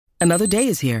Another day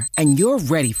is here, and you're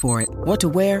ready for it. What to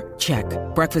wear? Check.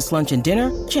 Breakfast, lunch, and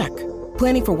dinner? Check.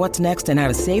 Planning for what's next and how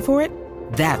to save for it?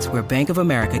 That's where Bank of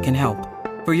America can help.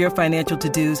 For your financial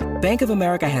to-dos, Bank of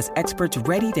America has experts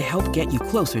ready to help get you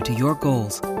closer to your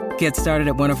goals. Get started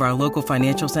at one of our local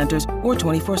financial centers or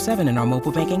 24/7 in our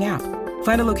mobile banking app.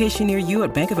 Find a location near you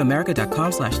at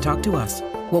bankofamerica.com/talktous.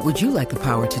 What would you like the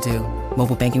power to do?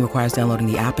 Mobile banking requires downloading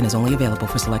the app and is only available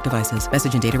for select devices.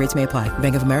 Message and data rates may apply.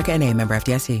 Bank of America N.A., member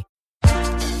FDIC.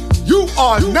 You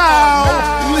are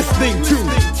now listening to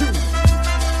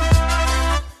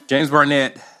James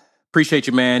Barnett. Appreciate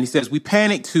you, man. He says, we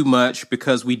panic too much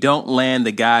because we don't land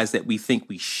the guys that we think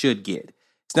we should get.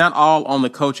 It's not all on the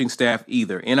coaching staff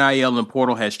either. NIL and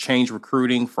portal has changed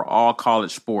recruiting for all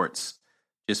college sports.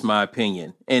 Just my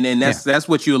opinion. And that's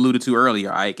what you alluded to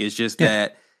earlier, Ike. It's just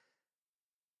that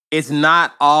it's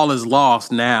not all is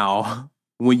lost now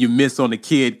when you miss on a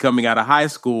kid coming out of high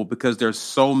school, because there's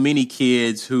so many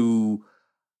kids who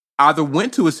either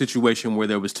went to a situation where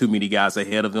there was too many guys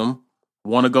ahead of them,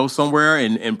 want to go somewhere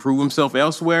and prove himself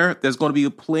elsewhere. There's going to be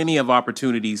plenty of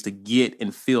opportunities to get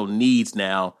and fill needs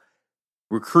now.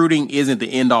 Recruiting isn't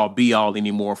the end-all, be-all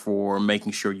anymore for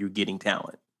making sure you're getting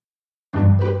talent.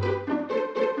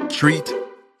 Treat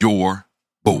your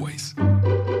boys.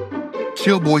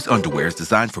 Chill Boys underwear is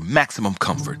designed for maximum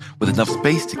comfort with enough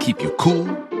space to keep you cool,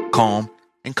 calm,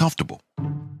 and comfortable.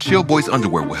 Chill Boys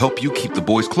underwear will help you keep the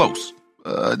boys close.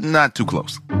 Not too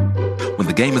close. When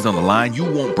the game is on the line, you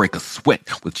won't break a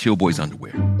sweat with Chill Boys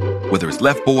underwear. Whether it's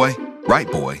left boy,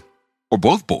 right boy, or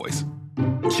both boys,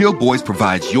 Chill Boys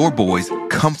provides your boys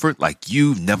comfort like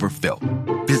you've never felt.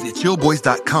 Visit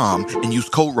chillboys.com and use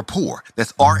code RAPPORT,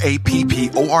 that's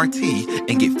RAPPORT,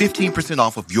 and get 15%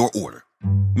 off of your order.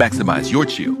 Maximize your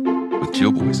chill with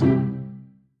Chill Boys.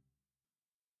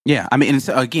 Yeah, I mean, and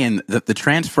so again, the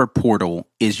transfer portal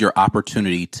is your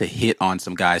opportunity to hit on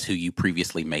some guys who you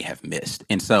previously may have missed.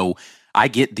 And so I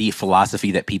get the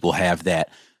philosophy that people have that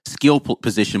skill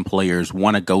position players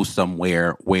want to go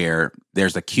somewhere where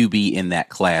there's a QB in that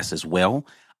class as well.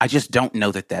 I just don't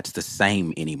know that that's the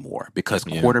same anymore, because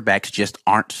quarterbacks just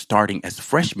aren't starting as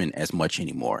freshmen as much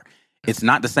anymore. It's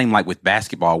not the same like with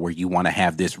basketball where you want to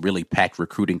have this really packed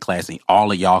recruiting class and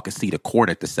all of y'all can see the court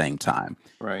at the same time.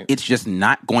 Right. It's just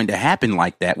not going to happen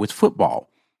like that with football.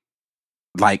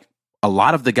 Like a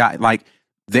lot of the guys, like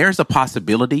there's a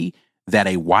possibility that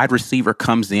a wide receiver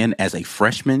comes in as a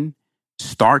freshman,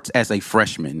 starts as a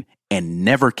freshman, and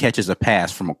never catches a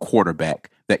pass from a quarterback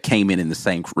that came in the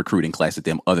same recruiting class as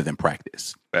them other than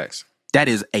practice. Facts. That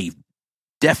is a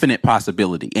definite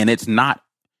possibility. And it's not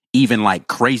even like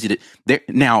crazy to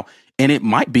now, and it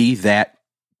might be that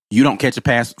you don't catch a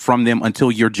pass from them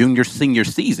until your senior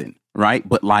season, right?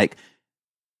 But like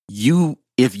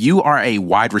if you are a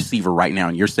wide receiver right now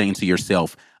and you're saying to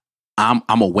yourself, I'm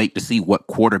gonna wait to see what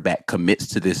quarterback commits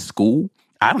to this school,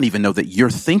 I don't even know that you're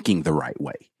thinking the right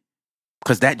way,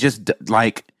 because that just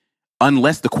like,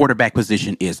 unless the quarterback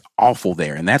position is awful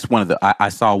there. And that's one of I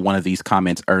saw one of these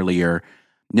comments earlier.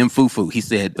 Nimfufu, he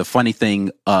said, the funny thing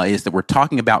is that we're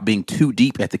talking about being too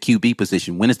deep at the QB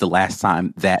position. When is the last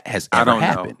time that has ever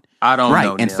happened? I don't know.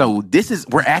 Right. And so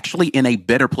we're actually in a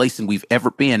better place than we've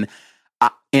ever been.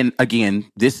 And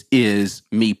again, this is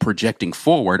me projecting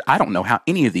forward. I don't know how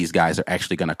any of these guys are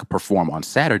actually going to perform on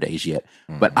Saturdays yet,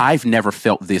 but I've never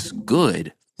felt this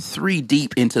good 3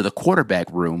 deep into the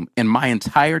quarterback room in my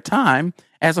entire time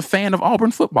as a fan of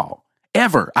Auburn football.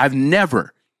 Ever. I've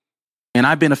never. And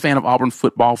I've been a fan of Auburn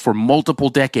football for multiple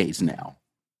decades now.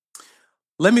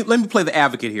 Let me play the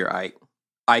advocate here, Ike.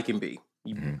 Ike and B.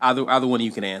 Either one of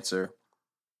you can answer.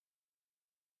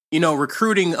 You know,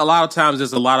 recruiting, a lot of times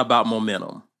there's a lot about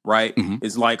momentum, right?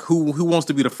 It's like who wants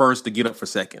to be the first to get up for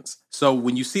seconds. So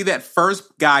when you see that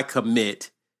first guy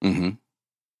commit,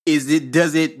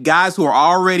 does it guys who are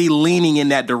already leaning in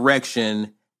that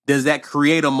direction, does that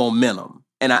create a momentum?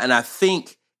 And I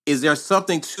think, is there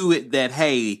something to it that,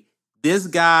 hey, this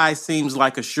guy seems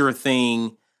like a sure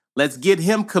thing. Let's get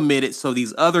him committed so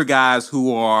these other guys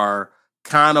who are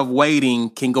kind of waiting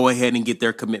can go ahead and get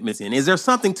their commitments in. Is there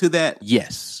something to that?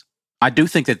 Yes. I do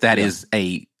think that is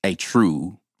a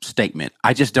true statement.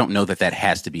 I just don't know that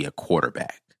has to be a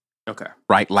quarterback. Okay.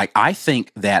 Right? Like, I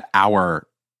think that our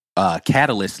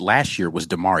catalyst last year was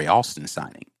Damari Alston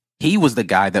signing. He was the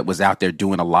guy that was out there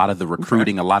doing a lot of the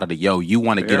recruiting, a lot of the, you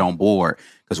want to get on board,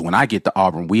 because when I get to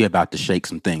Auburn, we about to shake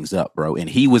some things up, bro. And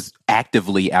he was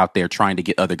actively out there trying to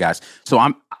get other guys. So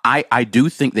I do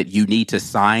think that you need to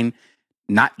sign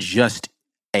not just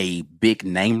a big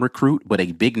name recruit, but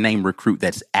a big name recruit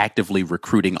that's actively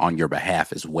recruiting on your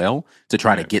behalf as well to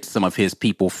try to get some of his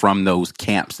people from those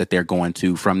camps that they're going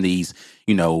to, from these,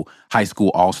 high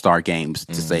school all-star games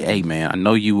to say, hey man, I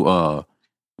know you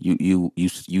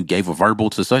gave a verbal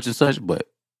to such and such, but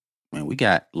man, we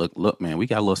got man, we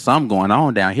got a little something going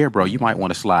on down here, bro. You might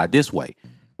want to slide this way.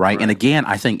 Right. And again,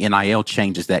 I think NIL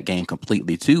changes that game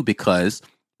completely too, because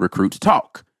recruits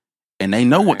talk. And they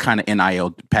know what kind of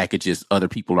NIL packages other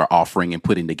people are offering and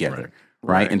putting together,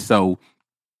 right? And so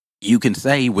you can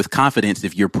say with confidence,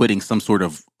 if you're putting some sort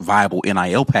of viable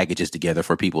NIL packages together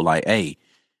for people like, hey,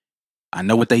 I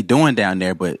know what they doing down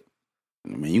there, but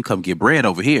man, you come get bread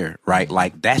over here, right?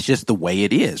 Like that's just the way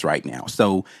it is right now.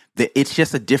 So it's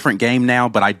just a different game now,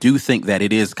 but I do think that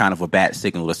it is kind of a bad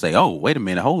signal to say, oh, wait a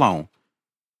minute, hold on.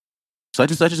 Such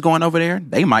and such is going over there.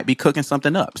 They might be cooking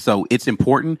something up. So it's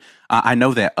important. I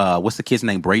know that, what's the kid's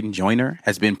name? Braden Joyner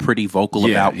has been pretty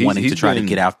vocal about wanting to try to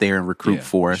get out there and recruit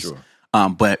for us. Sure.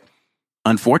 But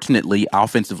unfortunately,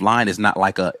 offensive line is not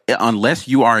like unless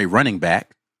you are a running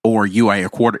back or you are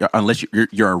unless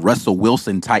you're a Russell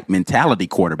Wilson type mentality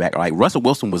quarterback. Like Russell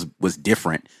Wilson was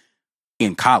different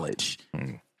in college.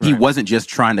 He wasn't just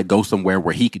trying to go somewhere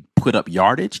where he could put up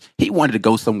yardage. He wanted to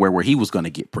go somewhere where he was going to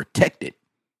get protected.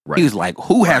 Right. He was like,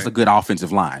 who has a good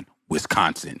offensive line?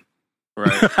 Wisconsin.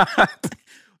 Right.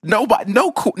 Nobody,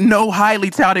 no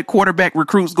highly touted quarterback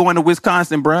recruits going to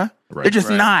Wisconsin, bruh. Right. They're just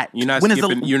not. You're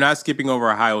not skipping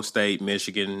over Ohio State,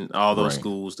 Michigan, all those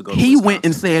schools to go to He Wisconsin. Went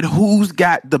and said, who's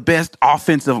got the best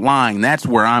offensive line? That's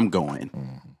where I'm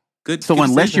going. Good. So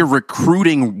unless you're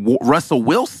recruiting Russell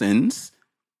Wilsons,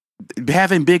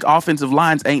 having big offensive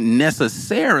lines ain't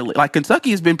necessarily like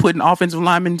Kentucky has been putting offensive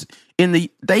linemen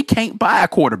they can't buy a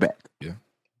quarterback. Yeah.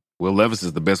 Will Levis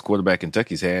is the best quarterback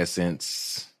Kentucky's had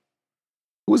since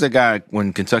who was that guy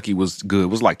when Kentucky was good? It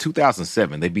was like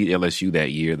 2007. They beat LSU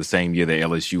that year, the same year that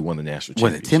LSU won the national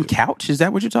championship. Was it Tim Couch? Is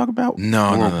that what you're talking about?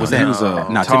 No. Was that he was a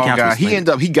no, tall Tim guy.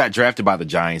 He got drafted by the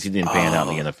Giants. He didn't pan out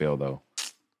in the NFL though.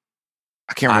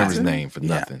 I can't remember his name for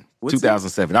nothing.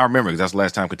 2007. I remember because that's the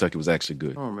last time Kentucky was actually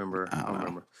good. I don't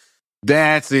remember.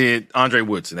 That's it. Andre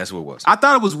Woodson. That's who it was. I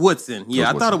thought it was Woodson. Yeah,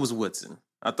 I thought it was Woodson.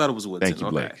 Thank you,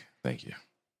 Blake. Thank you.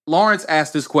 Lawrence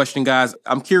asked this question, guys.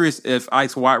 I'm curious if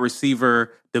Ike's wide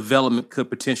receiver development could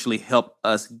potentially help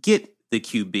us get the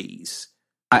QBs.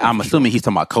 I'm assuming he's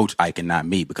talking about Coach Ike and not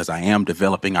me, because I am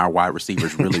developing our wide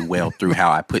receivers really well through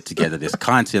how I put together this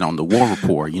content on the War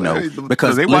Report.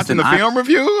 Because they watching the film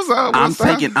reviews.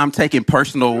 I'm taking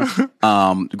personal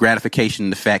gratification in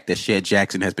the fact that Shed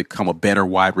Jackson has become a better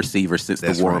wide receiver since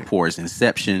the War Report's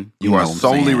inception. You are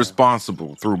solely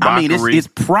responsible through. It's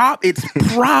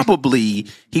probably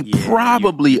he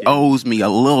probably owes me a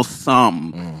little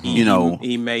something.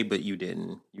 He may, but you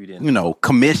didn't.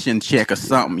 Commission check or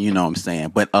something. You know what I'm saying?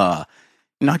 But I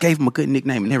gave him a good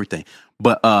nickname and everything.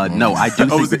 But no, I do.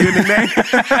 It's a good nickname.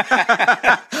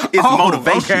 It's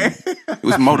motivation. Okay. It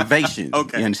was motivation.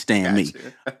 Okay, you understand me?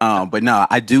 But no,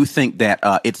 I do think that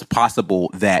it's possible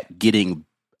that getting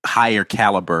higher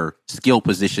caliber skill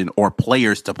position or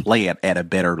players to play at a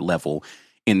better level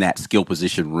in that skill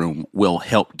position room will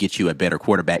help get you a better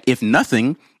quarterback. If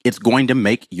nothing, it's going to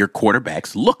make your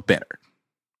quarterbacks look better.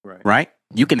 Right?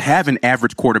 You can have an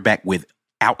average quarterback with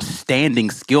outstanding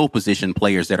skill position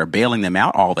players that are bailing them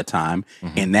out all the time,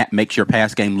 and that makes your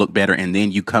pass game look better, and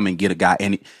then you come and get a guy,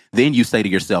 and then you say to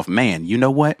yourself, man, you know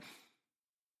what?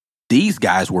 These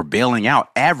guys were bailing out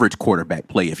average quarterback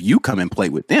play. If you come and play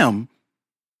with them,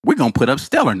 we're going to put up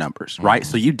stellar numbers, right?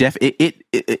 So you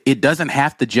it doesn't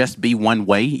have to just be one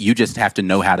way. You just have to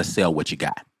know how to sell what you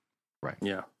got. Right.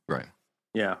 Yeah. Right.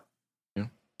 Yeah.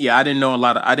 Yeah, I didn't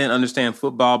understand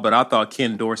football, but I thought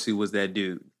Ken Dorsey was that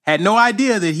dude. Had no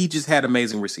idea that he just had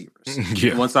amazing receivers.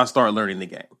 Once I started learning the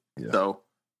game. Yeah. So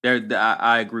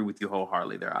I agree with you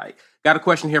wholeheartedly there, Ike. Got a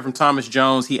question here from Thomas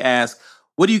Jones. He asked,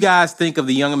 what do you guys think of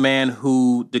the young man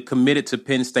who committed to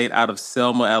Penn State out of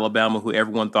Selma, Alabama, who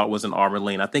everyone thought was an Auburn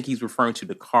lean? I think he's referring to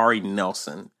Dakari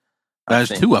Nelson. There's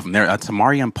two of them there.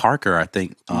 Tamarian Parker, I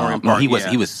think.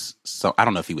 He was. So I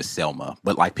don't know if he was Selma,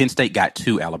 but like Penn State got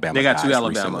two Alabama. They got guys two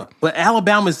Alabama, recently. but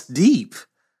Alabama's deep.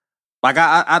 Like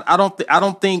I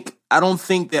don't think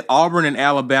that Auburn and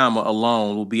Alabama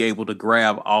alone will be able to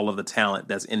grab all of the talent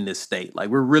that's in this state. Like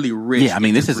we're really rich. Yeah, I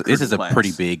mean this is a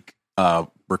pretty big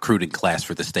recruiting class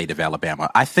for the state of Alabama.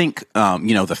 I think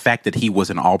the fact that he was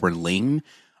an Auburn lean.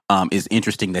 Is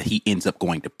interesting that he ends up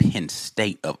going to Penn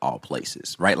State of all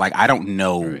places, right? Like, I don't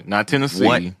know. Right. Not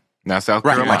Tennessee, not South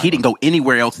Carolina. Right, like he didn't go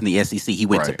anywhere else in the SEC. He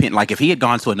went to Penn. Like, if he had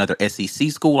gone to another SEC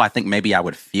school, I think maybe I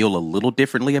would feel a little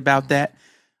differently about that.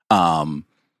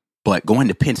 But going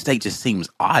to Penn State just seems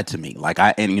odd to me.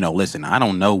 Listen, I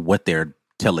don't know what they're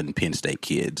telling Penn State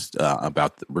kids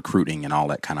about the recruiting and all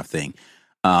that kind of thing.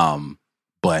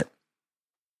 But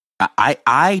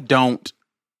I don't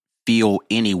feel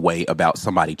any way about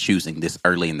somebody choosing this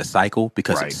early in the cycle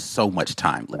because it's so much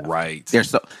time left. Right.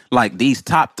 There's so these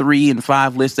top 3 and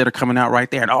 5 lists that are coming out right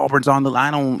there, and Auburn's on the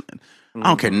line. I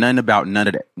don't care nothing about none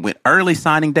of that. When early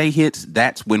signing day hits,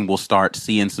 that's when we'll start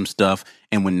seeing some stuff,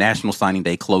 and when National Signing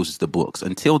Day closes the books.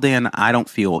 Until then, I don't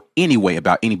feel any way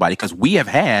about anybody because we have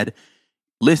had.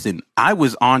 Listen, I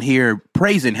was on here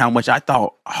praising how much I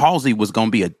thought Halsey was going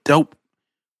to be a dope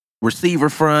receiver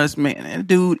for us. Man, that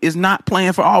dude is not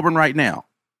playing for Auburn right now.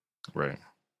 Right.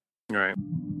 Right.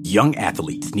 Young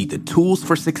athletes need the tools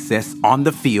for success on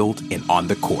the field and on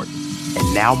the court.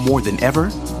 And now more than ever,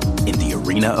 in the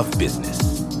arena of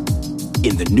business.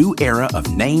 In the new era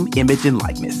of name, image, and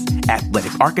likeness,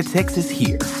 Athletic Architects is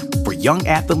here for young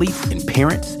athletes and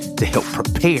parents to help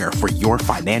prepare for your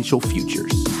financial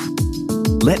futures.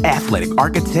 Let Athletic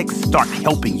Architects start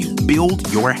helping you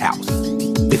build your house.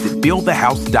 Visit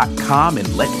buildthehouse.com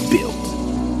and let's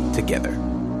build together.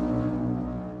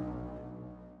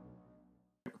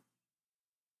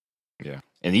 Yeah.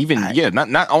 And even,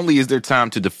 not only is there time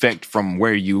to defect from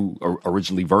where you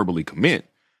originally verbally commit,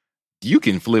 you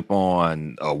can flip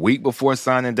on a week before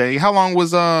signing day. How long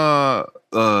was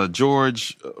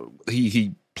George?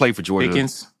 He played for Georgia.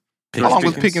 Pickens. How long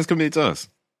was Pickens committed to us?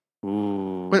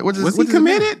 Ooh. Was he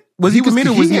committed? Was he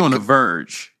committed or was he on the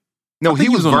verge? No, he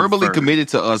was verbally committed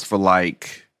to us for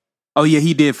Oh, yeah,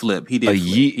 he did flip. He did a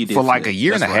year, for like a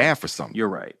year and a half or something. You're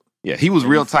right. Yeah, he was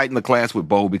real tight in the class with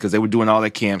Bo because they were doing all their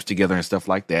camps together and stuff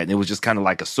like that. And it was just kind of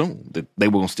like assumed that they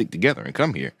were going to stick together and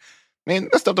come here. Man,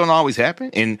 that stuff don't always happen.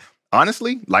 And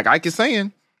honestly, like Ike is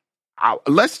saying,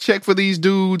 let's check for these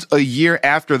dudes a year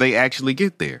after they actually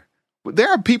get there. There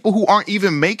are people who aren't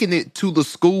even making it to the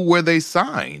school where they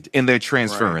signed and they're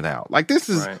transferring out. Like this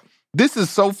is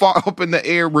so far up in the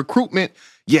air. Recruitment,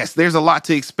 yes, there's a lot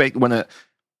to expect when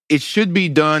it should be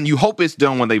done. You hope it's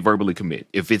done when they verbally commit.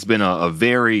 If it's been a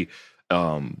very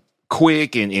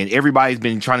quick and everybody's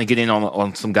been trying to get in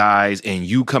on some guys and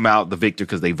you come out the victor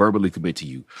because they verbally commit to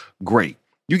you, great.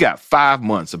 You got 5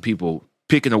 months of people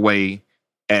picking away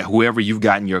at whoever you've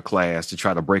got in your class to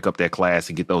try to break up that class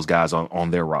and get those guys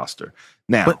on their roster.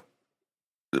 Now,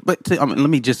 let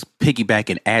me just piggyback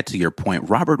and add to your point.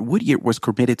 Robert Woodyard was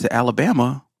committed to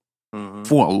Alabama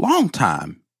for a long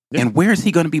time. Yeah. And where is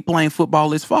he going to be playing football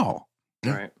this fall?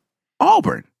 Right.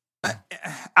 Auburn.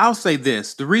 I'll say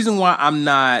this. The reason why I'm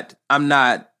not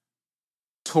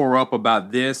tore up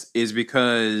about this is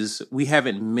because we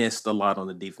haven't missed a lot on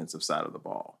the defensive side of the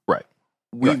ball. Right.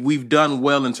 We've done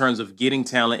well in terms of getting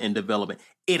talent and development.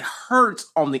 It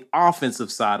hurts on the offensive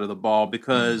side of the ball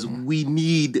because we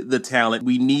need the talent.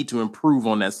 We need to improve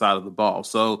on that side of the ball.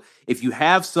 So if you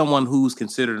have someone who's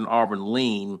considered an Auburn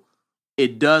lean,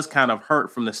 it does kind of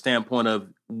hurt from the standpoint of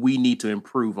we need to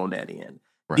improve on that end.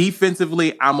 Right.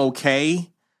 Defensively, I'm okay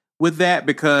with that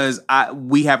because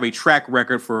we have a track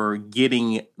record for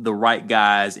getting the right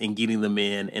guys and getting them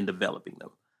in and developing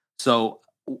them. So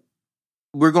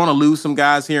we're going to lose some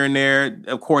guys here and there.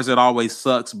 Of course, it always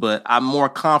sucks, but I'm more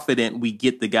confident we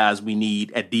get the guys we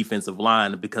need at defensive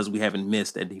line because we haven't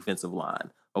missed at defensive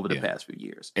line over the past few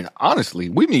years. And honestly,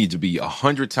 we need to be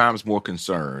 100 times more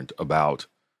concerned about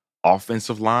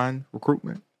offensive line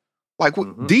recruitment. Like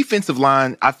defensive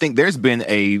line, I think there's been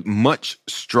a much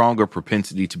stronger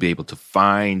propensity to be able to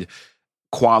find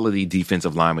quality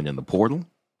defensive linemen in the portal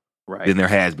than there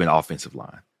has been offensive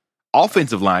line.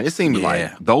 Offensive line, it seems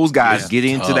like those guys get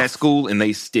into that school and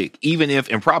they stick. Even if,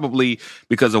 and probably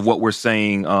because of what we're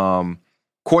saying,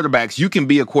 quarterbacks, you can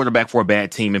be a quarterback for a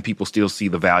bad team and people still see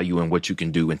the value in what you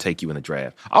can do and take you in the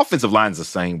draft. Offensive line is the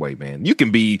same way, man. You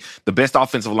can be the best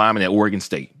offensive lineman at Oregon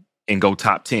State and go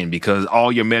top 10 because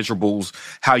all your measurables,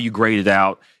 how you graded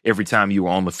out every time you were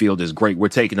on the field is great. We're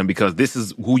taking them because this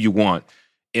is who you want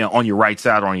on your right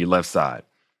side or on your left side.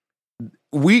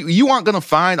 You aren't going to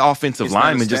find offensive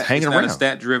linemen just hanging around.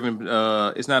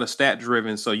 It's not a stat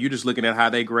driven. So you're just looking at how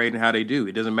they grade and how they do.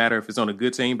 It doesn't matter if it's on a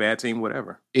good team, bad team,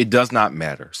 whatever. It does not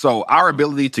matter. So our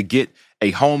ability to get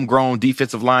a homegrown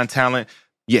defensive line talent,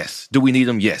 yes. Do we need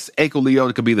them? Yes. Eko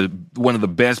Leo could be one of the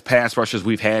best pass rushers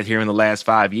we've had here in the last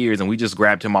 5 years, and we just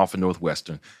grabbed him off of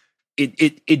Northwestern.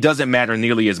 It doesn't matter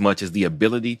nearly as much as the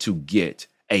ability to get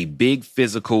a big,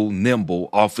 physical, nimble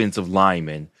offensive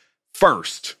lineman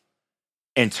first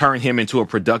and turn him into a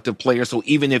productive player. So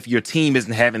even if your team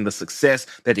isn't having the success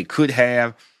that it could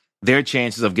have, their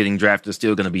chances of getting drafted are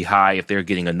still going to be high if they're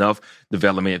getting enough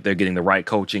development, if they're getting the right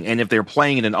coaching, and if they're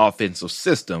playing in an offensive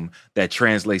system that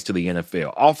translates to the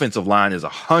NFL. Offensive line is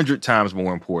 100 times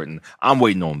more important. I'm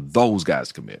waiting on those guys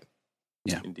to commit.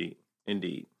 Yeah.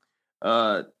 Indeed.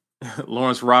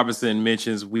 Lawrence Robinson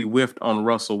mentions we whiffed on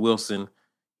Russell Wilson.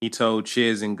 He told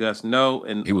Chiz and Gus no,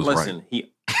 and he was listen,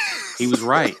 right. he was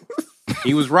right.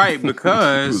 He was right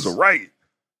because he was right.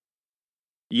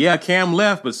 Yeah, Cam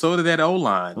left, but so did that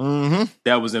O-line Mm-hmm.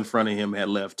 that was in front of him had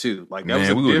left too. Like that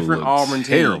Man, was a different Auburn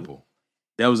terrible. team.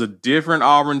 That was a different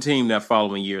Auburn team that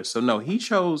following year. So no,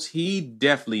 he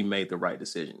definitely made the right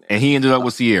decision there. And he ended up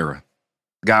with Sierra.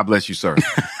 God bless you, sir.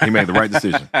 He made the right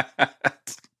decision.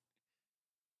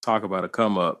 Talk about a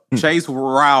come up. Chase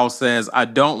Rao says, I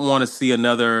don't want to see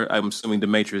another, I'm assuming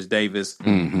Demetrius Davis.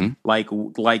 Mm-hmm.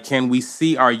 Like, can we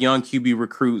see our young QB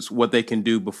recruits, what they can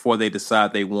do before they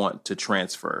decide they want to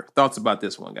transfer? Thoughts about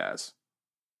this one, guys?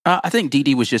 I think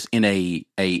DD was just in a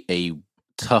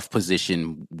tough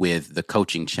position with the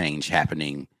coaching change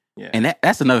happening. Yeah. And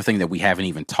that's another thing that we haven't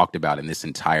even talked about in this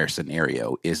entire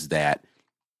scenario is that,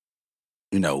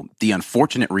 you know, the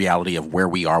unfortunate reality of where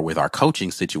we are with our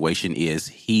coaching situation is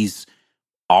he's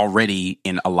already,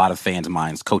 in a lot of fans'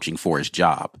 minds, coaching for his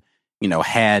job. You know,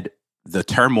 had the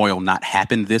turmoil not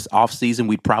happened this offseason,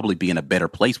 we'd probably be in a better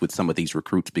place with some of these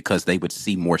recruits because they would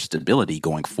see more stability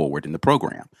going forward in the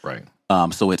program. Right.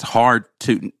 So it's hard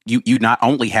to, you not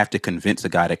only have to convince a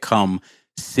guy to come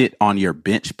sit on your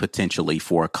bench potentially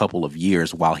for a couple of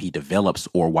years while he develops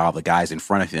or while the guys in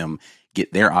front of him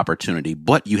get their opportunity,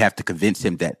 but you have to convince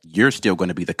him that you're still going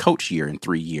to be the coach here in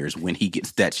 3 years when he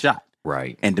gets that shot.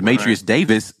 Right. And Demetrius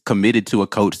Davis committed to a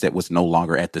coach that was no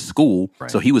longer at the school. Right.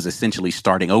 So he was essentially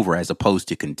starting over as opposed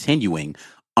to continuing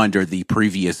under the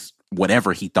previous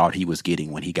whatever he thought he was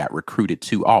getting when he got recruited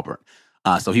to Auburn.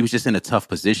 So he was just in a tough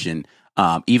position.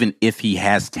 Even if he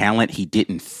has talent, he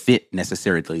didn't fit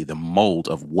necessarily the mold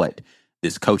of what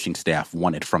this coaching staff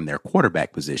wanted from their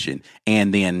quarterback position.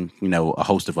 And then, you know, a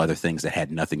host of other things that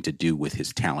had nothing to do with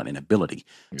his talent and ability.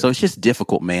 Yeah. So it's just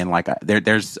difficult, man. Like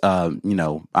there's, you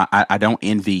know, I don't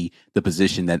envy the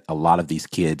position that a lot of these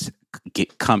kids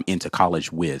come into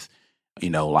college with. You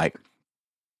know, like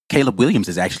Caleb Williams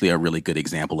is actually a really good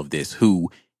example of this,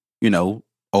 who, you know,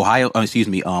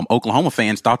 Oklahoma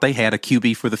fans thought they had a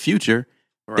QB for the future.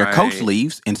 Right. Their coach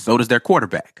leaves, and so does their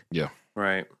quarterback. Yeah.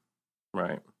 Right.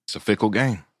 It's a fickle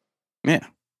game. Yeah.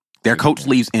 Their coach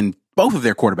leaves, and both of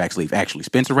their quarterbacks leave, actually.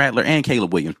 Spencer Rattler and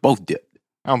Caleb Williams both dipped.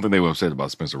 I don't think they were upset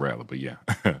about Spencer Rattler, but yeah.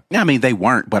 I mean, they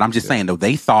weren't, but I'm just saying, though,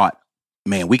 they thought,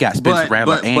 man, we got Spencer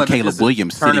Rattler and Caleb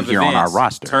Williams sitting here on our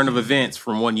roster. Turn of events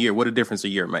from 1 year. What a difference a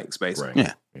year makes, basically.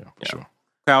 Right. Yeah, sure.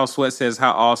 Kyle Sweat says,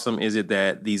 how awesome is it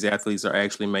that these athletes are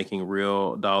actually making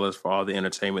real dollars for all the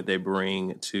entertainment they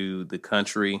bring to the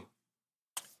country?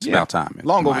 It's about time.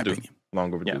 Long overdue.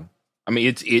 Yeah. I mean,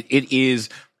 it is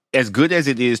as good as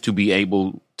it is to be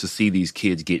able to see these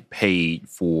kids get paid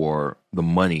for the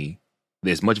money,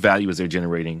 as much value as they're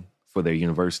generating for their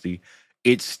university.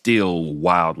 It still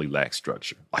wildly lacks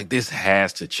structure. Like, this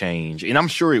has to change, and I'm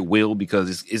sure it will,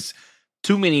 because it's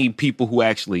too many people who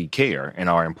actually care and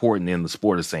are important in the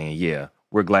sport are saying, yeah,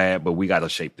 we're glad, but we got to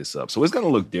shape this up. So it's going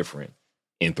to look different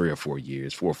in 3 or 4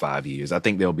 years, 4 or 5 years. I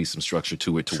think there'll be some structure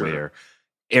to it to where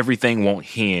everything won't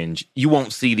hinge. You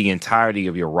won't see the entirety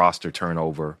of your roster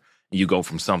turnover. You go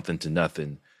from something to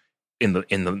nothing in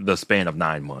the span of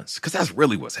 9 months, because that's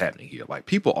really what's happening here. Like,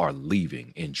 people are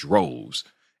leaving in droves,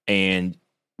 and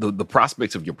the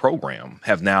prospects of your program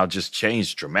have now just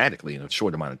changed dramatically in a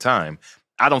short amount of time.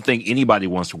 I don't think anybody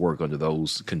wants to work under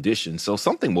those conditions. So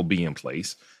something will be in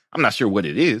place. I'm not sure what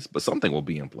it is, but something will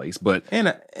be in place. But and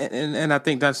I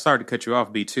think that's, sorry to cut you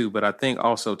off, B2, but I think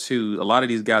also too, a lot of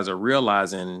these guys are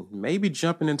realizing maybe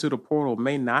jumping into the portal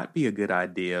may not be a good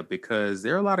idea, because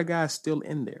there are a lot of guys still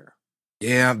in there.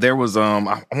 Yeah, there was I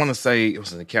want to say it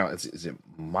was an account. Is it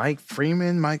Mike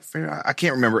Freeman? I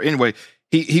can't remember. Anyway,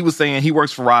 he was saying he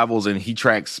works for Rivals and he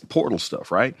tracks portal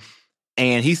stuff, right?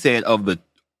 And he said of the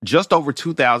just over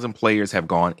 2,000 players have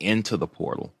gone into the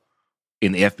portal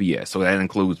in the FBS. So that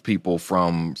includes people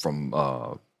from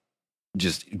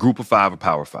just Group of 5 or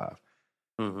Power 5.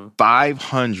 Mm-hmm.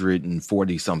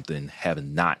 540 something have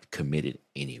not committed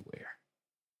anywhere,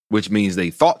 which means they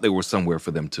thought there was somewhere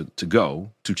for them to go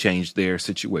to change their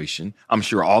situation. I'm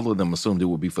sure all of them assumed it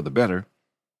would be for the better.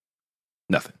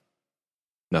 Nothing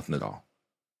at all.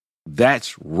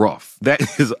 That's rough. That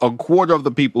is a quarter of the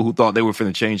people who thought they were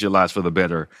finna change their lives for the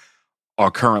better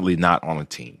are currently not on a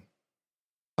team.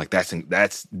 Like,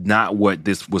 that's not what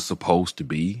this was supposed to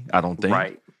be, I don't think.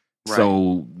 Right. Right.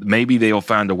 So maybe they'll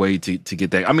find a way to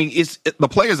get that. I mean, the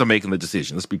players are making the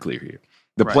decision. Let's be clear here.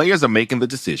 The players are making the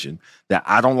decision that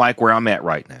I don't like where I'm at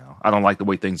right now. I don't like the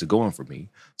way things are going for me.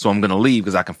 So I'm going to leave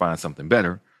because I can find something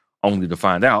better, only to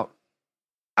find out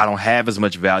I don't have as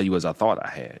much value as I thought I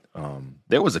had.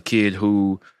 There was a kid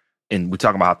who, and we're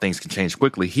talking about how things can change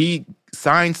quickly. He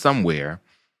signed somewhere,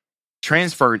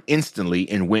 transferred instantly,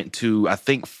 and went to, I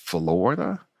think,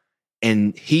 Florida.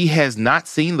 And he has not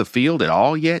seen the field at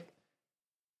all yet.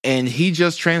 And he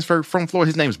just transferred from Florida.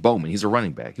 His name's Bowman. He's a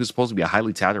running back. He was supposed to be a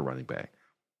highly touted running back.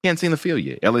 He hadn't seen the field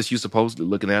yet. LSU supposedly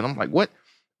looking at him like,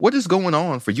 what is going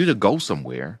on for you to go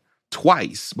somewhere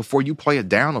twice before you play a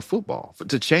down of football?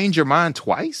 To change your mind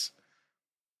twice?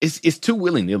 It's too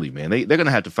willy-nilly, man. They're going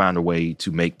to have to find a way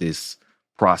to make this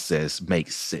process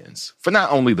make sense for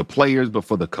not only the players, but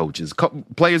for the coaches.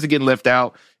 Players are getting left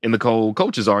out in the cold.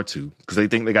 Coaches are too, because they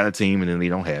think they got a team and then they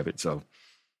don't have it. So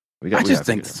I just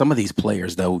think some of these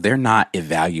players, though, they're not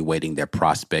evaluating their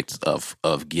prospects of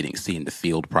seeing the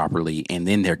field properly, and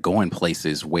then they're going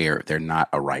places where they're not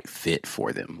a right fit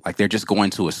for them. Like they're just going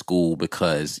to a school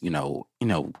because, you know,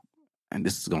 and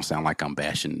this is going to sound like I'm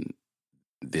bashing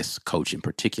this coach in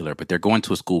particular, but they're going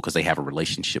to a school because they have a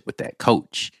relationship with that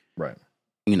coach. Right.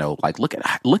 You know, like look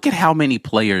at how many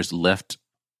players left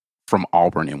from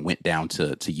Auburn and went down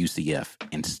to UCF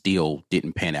and still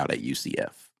didn't pan out at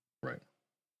UCF. Right.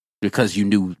 Because you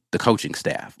knew the coaching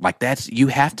staff. Like you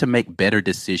have to make better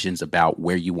decisions about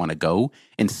where you want to go.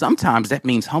 And sometimes that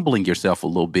means humbling yourself a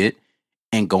little bit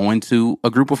and going to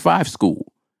a group of 5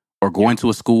 school or going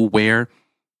to a school where,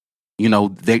 you know,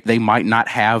 they might not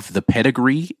have the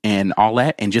pedigree and all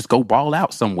that and just go ball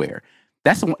out somewhere.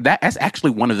 That's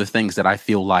actually one of the things that I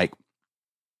feel like,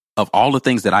 of all the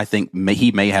things that I think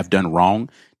he may have done wrong,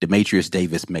 Demetrius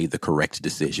Davis made the correct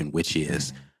decision, which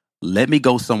is, let me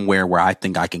go somewhere where I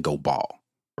think I can go ball.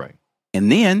 Right.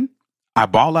 And then I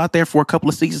ball out there for a couple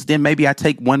of seasons. Then maybe I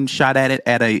take one shot at it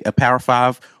at a Power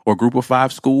 5 or Group of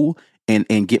 5 school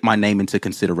and get my name into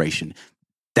consideration.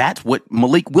 That's what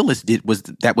Malik Willis did.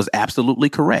 That was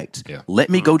absolutely correct. Yeah. Let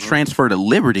me go transfer to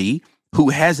Liberty, who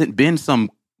hasn't been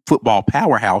some football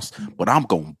powerhouse, but I'm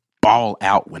going to ball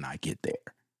out when I get there.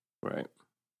 Right.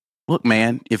 Look,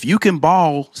 man, if you can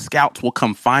ball, scouts will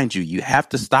come find you. You have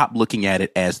to stop looking at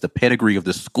it as the pedigree of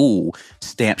the school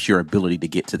stamps your ability to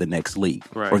get to the next league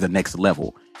or the next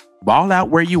level. Ball out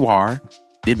where you are.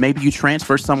 Then maybe you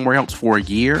transfer somewhere else for a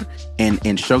year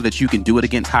and show that you can do it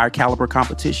against higher caliber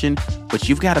competition. But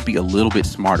you've got to be a little bit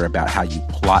smarter about how you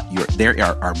plot there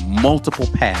are multiple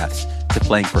paths to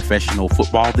playing professional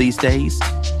football these days,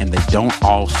 and they don't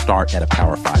all start at a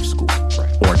Power 5 school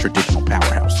or a traditional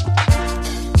powerhouse school.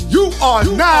 You are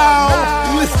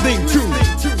now listening to